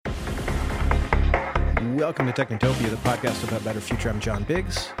Welcome to Technotopia, the podcast about a better future. I'm John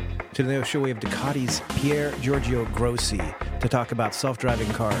Biggs. Today on the show we have Ducati's Piergiorgio Grossi to talk about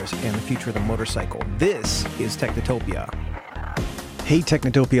self-driving cars and the future of the motorcycle. This is Technotopia. Hey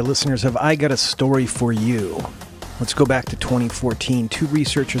Technotopia listeners, have I got a story for you? Let's go back to 2014. Two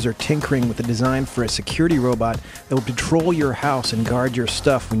researchers are tinkering with the design for a security robot that will patrol your house and guard your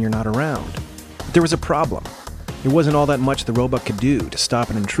stuff when you're not around. But there was a problem. There wasn't all that much the robot could do to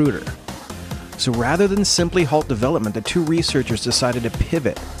stop an intruder. So rather than simply halt development, the two researchers decided to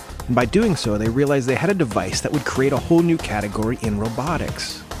pivot. And by doing so, they realized they had a device that would create a whole new category in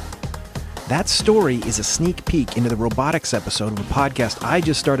robotics. That story is a sneak peek into the robotics episode of a podcast I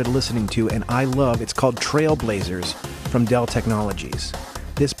just started listening to and I love. It's called Trailblazers from Dell Technologies.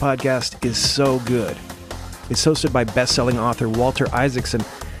 This podcast is so good. It's hosted by best-selling author Walter Isaacson,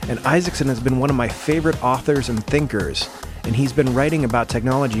 and Isaacson has been one of my favorite authors and thinkers, and he's been writing about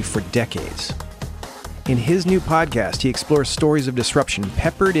technology for decades. In his new podcast, he explores stories of disruption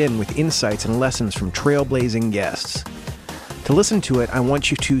peppered in with insights and lessons from trailblazing guests. To listen to it, I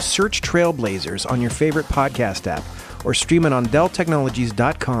want you to search Trailblazers on your favorite podcast app or stream it on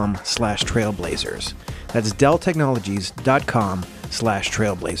delltechnologies.com/trailblazers. That's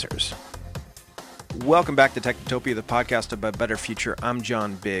delltechnologies.com/trailblazers. Welcome back to Technotopia, the podcast about a better future. I'm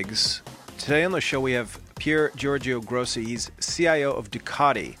John Biggs. Today on the show we have Piergiorgio Grossi. He's CIO of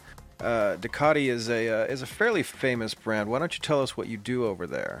Ducati. Ducati is a fairly famous brand. Why don't you tell us what you do over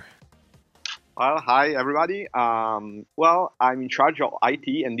there? Well, hi everybody. I'm in charge of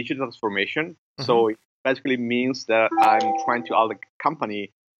IT and digital transformation. Mm-hmm. So it basically means that I'm trying to help the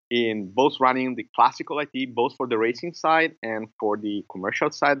company in both running the classical IT, both for the racing side and for the commercial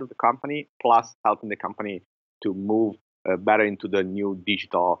side of the company, plus helping the company to move better into the new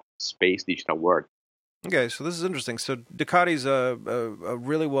digital space, digital world. Okay, so this is interesting. So Ducati's a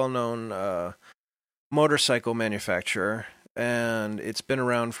really well-known motorcycle manufacturer, and it's been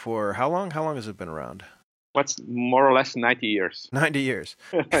around for how long? How long has it been around? What's more or less 90 years. 90 years.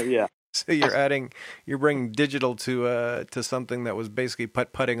 Yeah. So you're bringing digital to something that was basically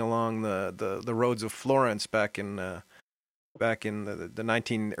putting along the roads of Florence back in the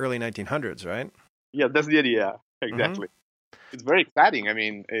early 1900s, right? Yeah, that's the idea. Exactly. Mm-hmm. It's very exciting. I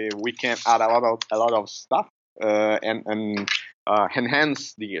mean, we can add a lot of stuff and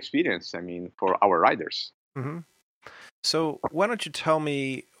enhance the experience. I mean, for our riders. Mm-hmm. So why don't you tell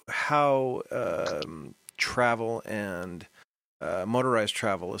me how travel and motorized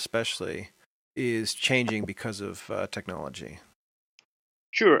travel, especially, is changing because of technology?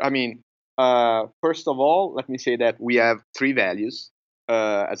 Sure. I mean, first of all, let me say that we have three values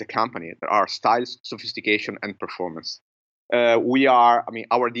as a company. There are style, sophistication, and performance.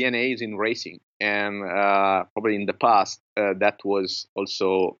 Our DNA is in racing, and probably in the past, that was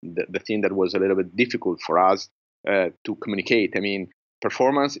also the thing that was a little bit difficult for us to communicate. I mean,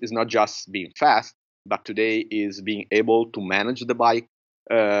 performance is not just being fast, but today is being able to manage the bike,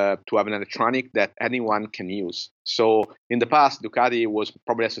 to have an electronic that anyone can use. So in the past, Ducati was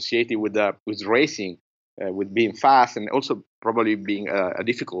probably associated with racing, with being fast, and also probably being a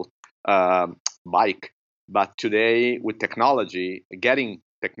difficult bike. But today, with technology, knowing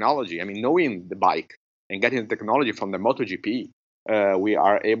the bike and getting the technology from the MotoGP, we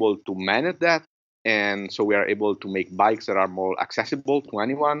are able to manage that. And so we are able to make bikes that are more accessible to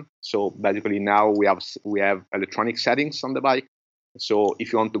anyone. So basically now we have electronic settings on the bike. So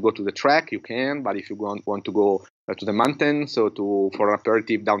if you want to go to the track, you can. But if you want to go to the mountains, for an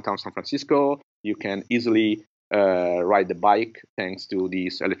aperitif downtown San Francisco, you can easily ride the bike thanks to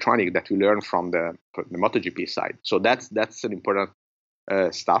this electronic that we learned from the MotoGP side. So that's an important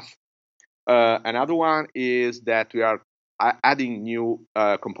stuff. Another one is that we are adding new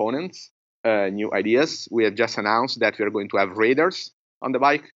components, new ideas. We have just announced that we are going to have radars on the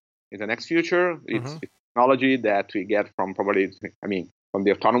bike in the next future. It's technology that we get from from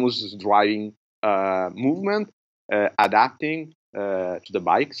the autonomous driving movement, adapting to the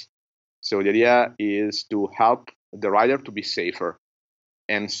bikes. So the idea is to help the rider to be safer.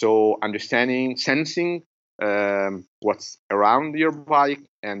 And so sensing what's around your bike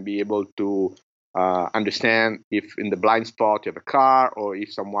and be able to understand if in the blind spot you have a car or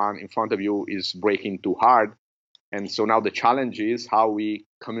if someone in front of you is braking too hard. And so now the challenge is how we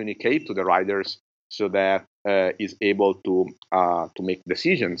communicate to the riders so that is able to make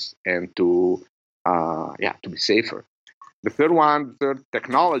decisions and to be safer. The third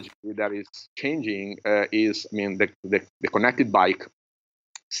technology that is changing is the connected bike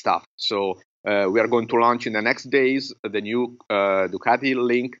stuff. So we are going to launch in the next days the new Ducati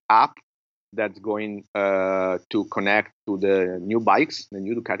Link app that's going to connect to the new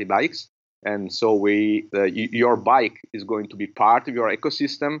Ducati bikes. And so your bike is going to be part of your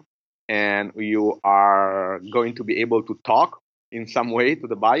ecosystem, and you are going to be able to talk in some way to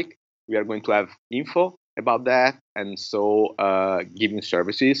the bike. We are going to have info about that, and so giving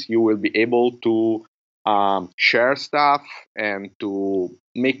services, you will be able to share stuff and to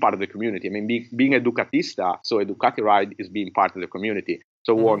make part of the community. I mean, being a Ducatista, so a Ducati ride is being part of the community.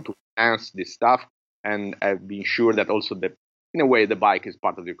 So we want to enhance this stuff and being sure that also in a way, the bike is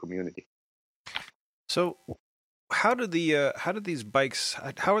part of your community. So, how are these bikes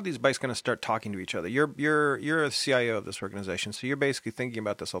going to start talking to each other? You're a CIO of this organization, so you're basically thinking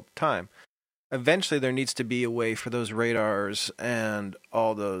about this all the time. Eventually, there needs to be a way for those radars and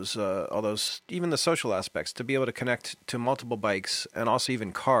all those even the social aspects to be able to connect to multiple bikes and also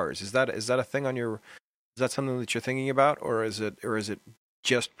even cars. Is that a thing on your? Is that something that you're thinking about, or is it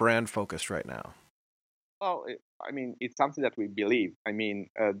just brand focused right now? Well, I mean, it's something that we believe. I mean,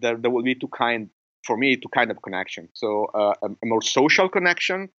 there will be two kind of connection. So a more social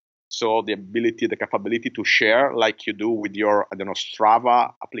connection. So the capability to share, like you do with your, I don't know,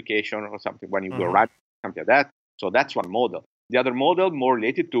 Strava application or something when you go ride, something like that. So that's one model. The other model, more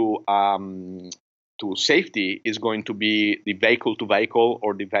related to safety, is going to be the vehicle to vehicle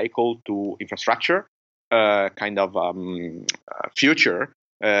or the vehicle to infrastructure kind of future,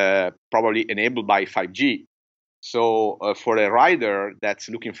 probably enabled by 5G. So for a rider that's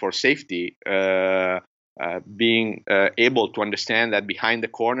looking for safety, being able to understand that behind the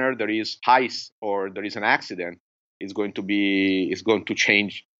corner there is ice or there is an accident is going to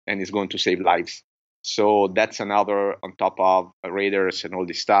change and is going to save lives. So that's another on top of radars and all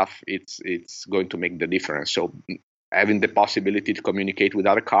this stuff. It's going to make the difference. So having the possibility to communicate with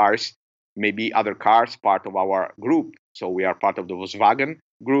other cars, maybe other cars part of our group. So we are part of the Volkswagen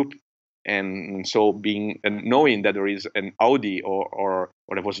group. And so knowing that there is an Audi or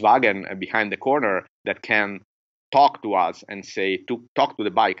a Volkswagen behind the corner that can talk to us and talk to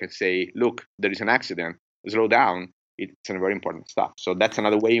the bike and say, look, there is an accident, slow down. It's a very important stuff. So that's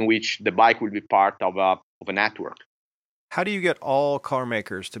another way in which the bike will be part of a network. How do you get all car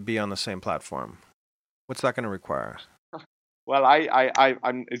makers to be on the same platform? What's that going to require? Well,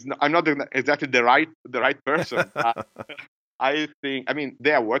 I'm not exactly the right person. I think, I mean,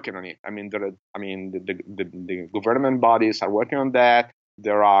 they are working on it. I mean, the government bodies are working on that.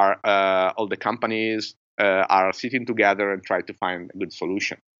 There are all the companies are sitting together and try to find a good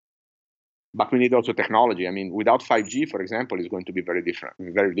solution. But we need also technology. I mean, without 5G, for example, it's going to be very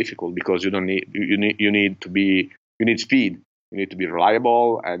difficult because you need speed. You need to be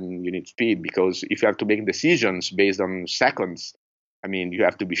reliable and you need speed because if you have to make decisions based on seconds, I mean, you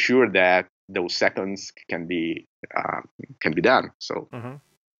have to be sure that those seconds can be done. So,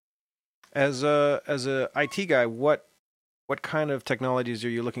 as a IT guy, what kind of technologies are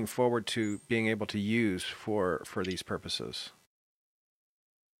you looking forward to being able to use for these purposes?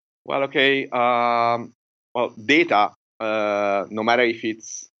 Well, okay. Data. No matter if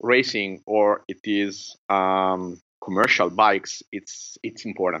it's racing or it is commercial bikes, it's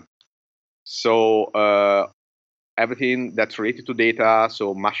important. So everything that's related to data,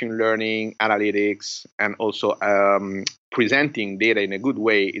 so machine learning, analytics, and also presenting data in a good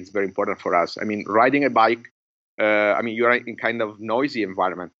way is very important for us. I mean, riding a bike, I mean, you're in kind of noisy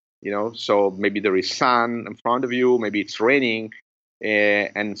environment, so maybe there is sun in front of you, maybe it's raining.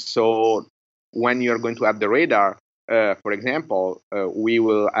 And so when you're going to have the radar, for example, we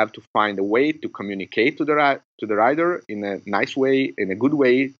will have to find a way to communicate to the rider in a nice way, in a good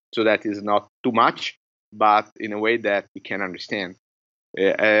way, so that is not too much, but in a way that we can understand.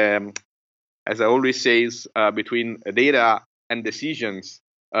 As I always say, between data and decisions,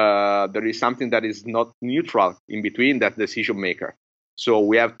 there is something that is not neutral in between that decision maker. So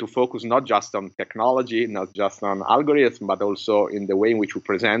we have to focus not just on technology, not just on algorithms, but also in the way in which we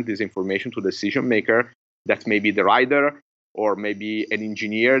present this information to the decision maker. That may be the rider, or maybe an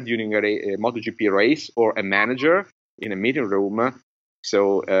engineer during a MotoGP race, or a manager in a meeting room.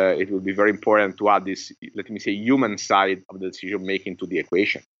 So it will be very important to add this, let me say, human side of the decision making to the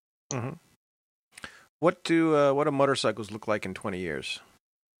equation. Mm-hmm. What do motorcycles look like in 20 years?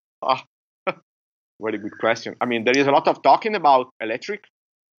 Very good question. I mean, there is a lot of talking about electric,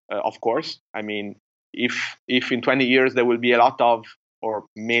 of course. I mean, if in 20 years there will be a lot of, or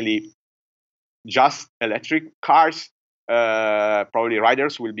mainly just electric cars, probably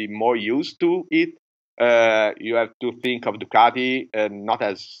riders will be more used to it. You have to think of Ducati not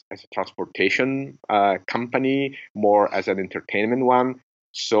as a transportation company, more as an entertainment one.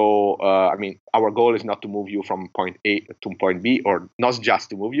 So, I mean, our goal is not to move you from point A to point B, or not just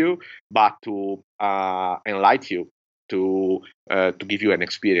to move you, but to enlighten you to give you an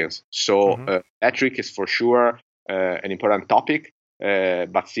experience. So electric is for sure an important topic,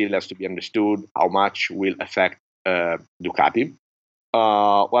 but still has to be understood how much will affect Ducati.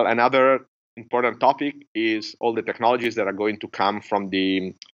 Well, another important topic is all the technologies that are going to come from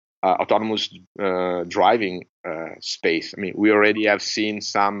the autonomous driving space. I mean, we already have seen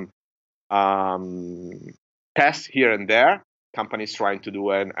some tests here and there, companies trying to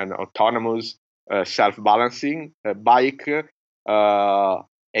do an autonomous self-balancing bike.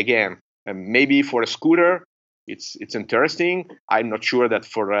 Again, maybe for a scooter, it's interesting. I'm not sure that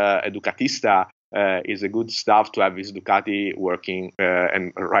for a Ducatista is a good stuff to have this Ducati working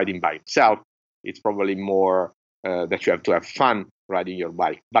and riding by itself. It's probably more that you have to have fun riding your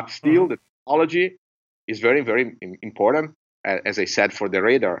bike. But still, the technology is very, very important. As I said, for the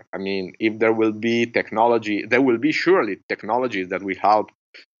radar. I mean, if there will be technology, there will be surely technologies that will help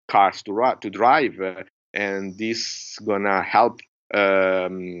cars to drive, and this gonna help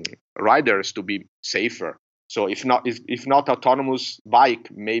riders to be safer. So if not autonomous bike,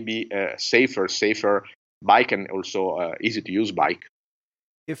 maybe a safer bike and also easy to use bike.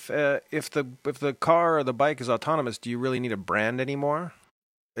 If the car or the bike is autonomous, do you really need a brand anymore?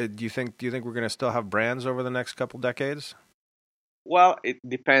 Do you think we're going to still have brands over the next couple decades? Well, it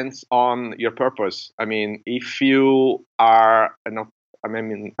depends on your purpose. I mean, if you are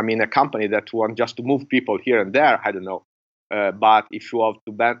a company that wants just to move people here and there, I don't know. But if you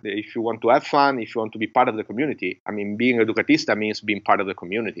want to have fun, if you want to be part of the community, I mean, being a Ducatista means being part of the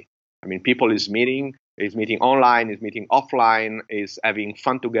community. I mean, people is meeting online, is meeting offline, is having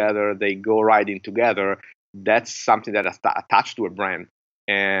fun together. They go riding together. That's something that is attached to a brand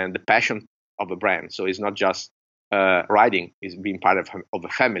and the passion of a brand. So it's not just riding, is being part of a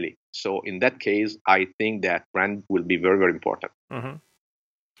family. So in that case, I think that brand will be very, very important. Mm-hmm.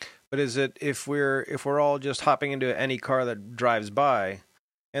 But is it if we're all just hopping into any car that drives by,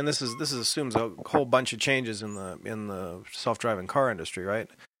 and this assumes a whole bunch of changes in the self-driving car industry, right?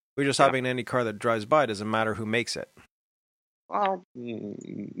 We're just hopping into any car that drives by. Doesn't matter who makes it. Well,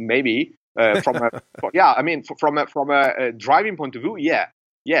 maybe from a driving point of view, yeah.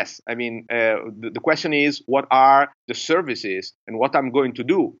 Yes, I mean the question is, what are the services and what I'm going to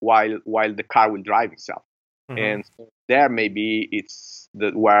do while the car will drive itself, and so there maybe it's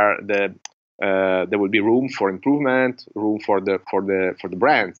where there will be room for improvement, room for the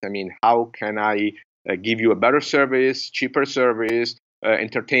brands. I mean, how can I give you a better service, cheaper service,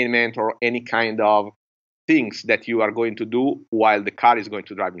 entertainment, or any kind of things that you are going to do while the car is going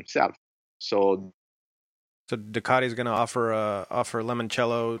to drive itself? So Ducati is going to offer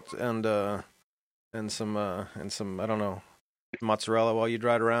limoncello and some I don't know, mozzarella while you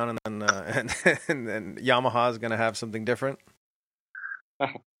drive around, and then and then Yamaha is going to have something different.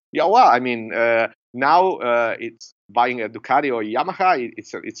 Yeah, well, I mean, now it's buying a Ducati or Yamaha.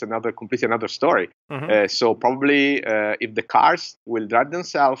 It's completely another story. So probably if the cars will drive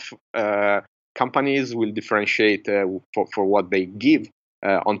themselves, companies will differentiate for what they give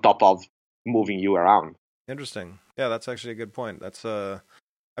on top of moving you around. Interesting. Yeah, that's actually a good point. That's I've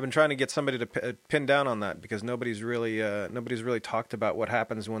been trying to get somebody to pin down on that, because nobody's really talked about what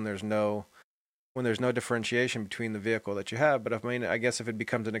happens when there's no differentiation between the vehicle that you have. But I guess if it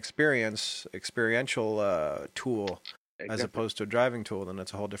becomes an experiential tool as opposed to a driving tool, then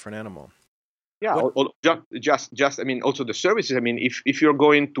it's a whole different animal. Yeah, just I mean, also the services. I mean, if you're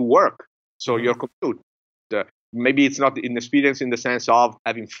going to work, so your commute, maybe it's not an experience in the sense of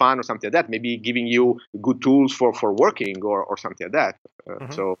having fun or something like that. Maybe giving you good tools for working or something like that.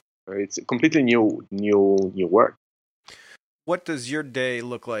 So it's a completely new work. What does your day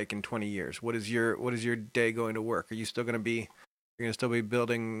look like in 20 years? What is your day going to work? Are you still going to be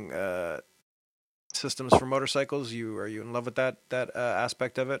building systems for motorcycles? Are you in love with that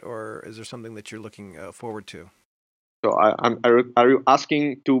aspect of it, or is there something that you're looking forward to? So are you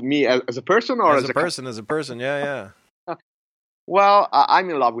asking to me as a person or as a person? As a person, yeah. Well, I'm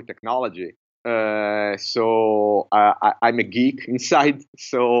in love with technology. So I'm a geek inside.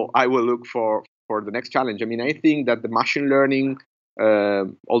 So I will look for the next challenge. I mean, I think that the machine learning,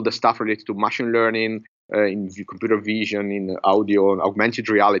 all the stuff related to machine learning, in computer vision, in audio, and augmented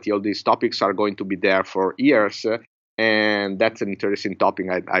reality, all these topics are going to be there for years. And that's an interesting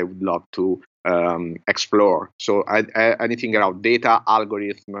topic I would love to explore. So anything around data,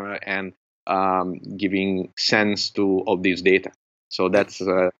 algorithm, and giving sense to all these data. So that's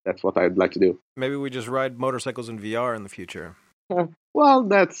what I'd like to do. Maybe we just ride motorcycles in VR in the future. Well,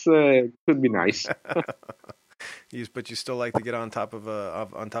 that's could be nice. But you still like to get on top of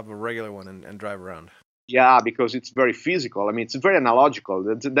a regular one and drive around. Yeah, because it's very physical. I mean, it's very analogical.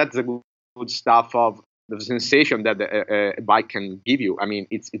 That's the good stuff of the sensation that a bike can give you. I mean,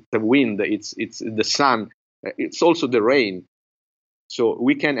 it's the wind, it's the sun, it's also the rain. So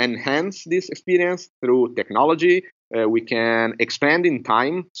we can enhance this experience through technology. We can expand in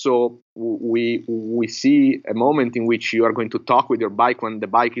time. So we see a moment in which you are going to talk with your bike when the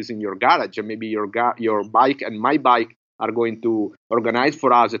bike is in your garage, and maybe your bike and my bike are going to organize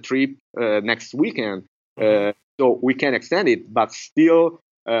for us a trip next weekend. So we can extend it, but still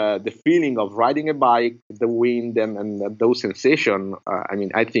the feeling of riding a bike, the wind, and those sensations,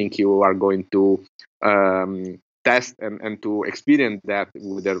 I think you are going to test and to experience that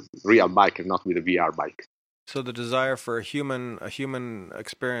with a real bike and not with a VR bike. So the desire for a human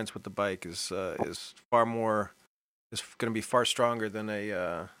experience with the bike is going to be far stronger than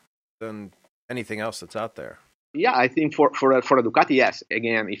anything else that's out there. Yeah, I think for a Ducati, yes.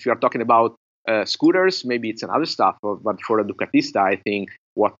 Again, if you are talking about scooters, maybe it's another stuff. But for a Ducatista, I think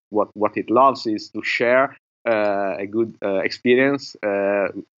what it loves is to share a good experience,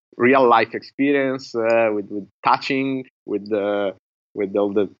 real life experience with touching, with all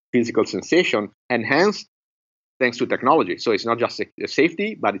the physical sensation, enhanced thanks to technology. So it's not just a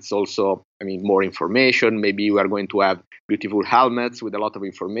safety, but it's also, more information. Maybe we are going to have beautiful helmets with a lot of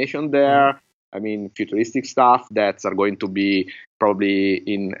information there. Futuristic stuff that are going to be probably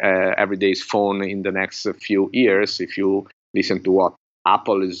in everyday's phone in the next few years, if you listen to what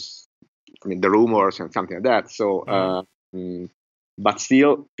Apple is, the rumors and something like that. So, but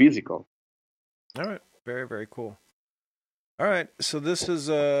still physical. All right, very, very cool. All right, so this is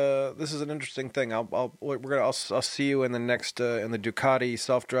an interesting thing. I'll see you in the next in the Ducati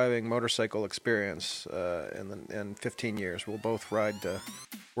self-driving motorcycle experience in 15 years. We'll both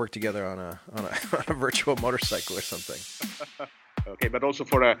work together on a virtual motorcycle or something. Okay, but also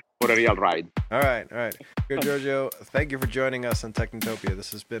for a real ride. All right. Piergiorgio, thank you for joining us on Technotopia.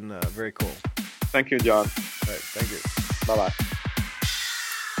 This has been very cool. Thank you, John. All right, thank you. Bye-bye.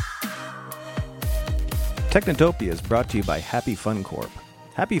 Technotopia is brought to you by Happy Fun Corp.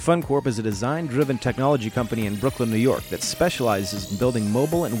 Happy Fun Corp is a design-driven technology company in Brooklyn, New York that specializes in building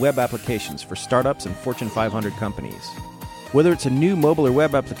mobile and web applications for startups and Fortune 500 companies. Whether it's a new mobile or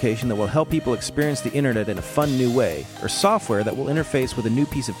web application that will help people experience the internet in a fun new way, or software that will interface with a new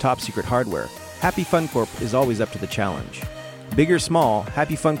piece of top-secret hardware, Happy Fun Corp is always up to the challenge. Big or small,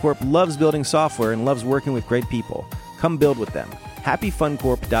 Happy Fun Corp loves building software and loves working with great people. Come build with them.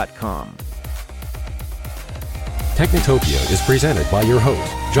 HappyFunCorp.com. Technotopia is presented by your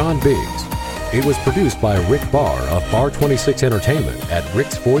host, John Biggs. It was produced by Rick Barr of Bar 26 Entertainment at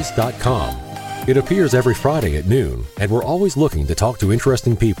ricksvoice.com. It appears every Friday at noon, and we're always looking to talk to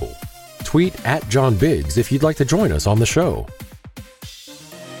interesting people. Tweet at John Biggs if you'd like to join us on the show.